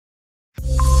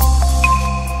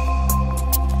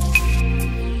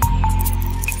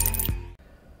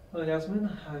Well, Yasmin,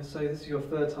 so this is your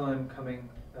third time coming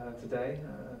today,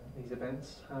 these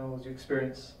events. How was your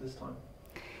experience this time?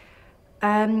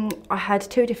 I had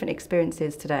two different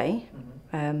experiences today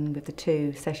with the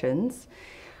two sessions.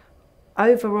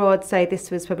 Overall, I'd say this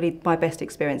was probably my best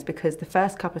experience because the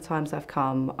first couple of times I've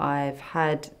come, I've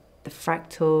had the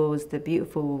fractals, the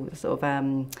beautiful sort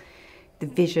of the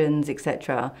visions,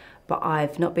 etc. But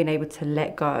I've not been able to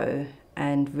let go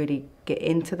and really get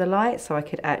into the light so I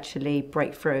could actually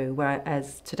break through,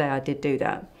 whereas today I did do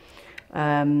that.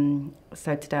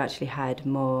 So today I actually had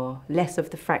less of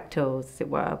the fractals, as it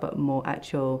were, but more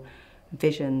actual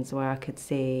visions where I could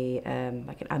see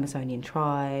like an Amazonian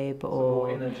tribe or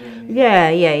more energy.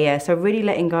 Yeah. So really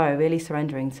letting go, really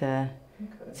surrendering to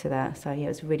that. So yeah, it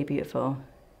was really beautiful.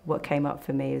 What came up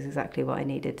for me is exactly what I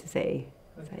needed to see.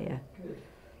 Okay, so yeah. Good.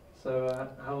 So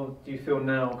how do you feel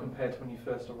now compared to when you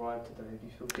first arrived today? Do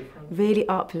you feel different? Really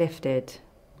uplifted.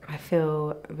 I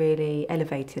feel really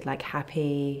elevated, like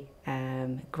happy,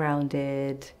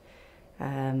 grounded,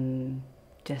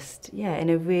 just in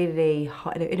a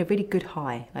really good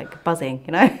high, like buzzing,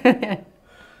 you know.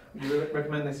 Would you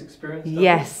recommend this experience?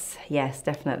 Yes,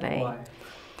 definitely. Why?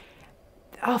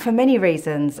 Oh, for many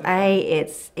reasons. Okay.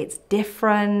 It's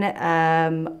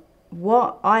different.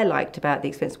 What I liked about the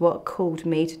experience, what called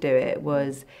me to do it,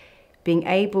 was being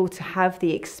able to have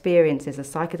the experiences, a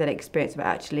psychedelic experience of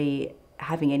actually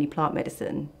having any plant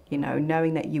medicine, you know,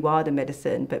 knowing that you are the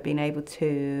medicine, but being able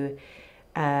to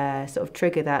sort of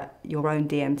trigger that your own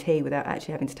DMT without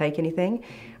actually having to take anything.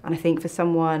 And I think for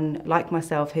someone like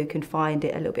myself who can find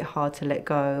it a little bit hard to let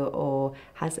go or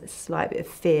has a slight bit of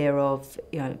fear of,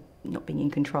 you know, not being in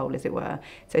control, as it were.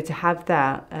 So to have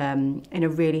that in a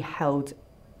really held,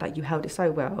 like you held it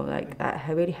so well, like that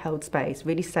really held space,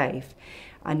 really safe.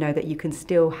 I know that you can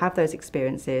still have those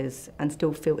experiences and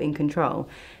still feel in control.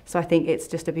 So I think it's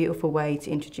just a beautiful way to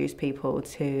introduce people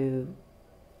to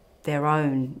their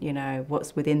own, you know,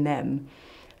 what's within them.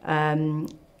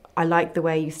 I like the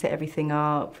way you set everything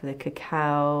up, the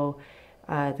cacao,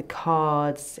 the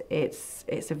cards.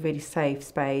 It's a really safe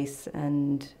space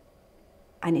and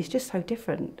it's just so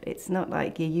different. It's not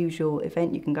like your usual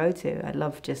event you can go to. I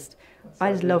just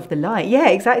love the light. Yeah,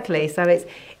 exactly. So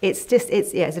it's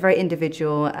a very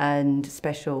individual and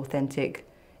special, authentic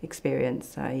experience.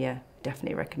 So yeah,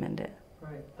 definitely recommend it.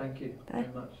 Great, thank you very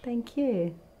much. Thank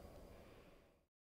you.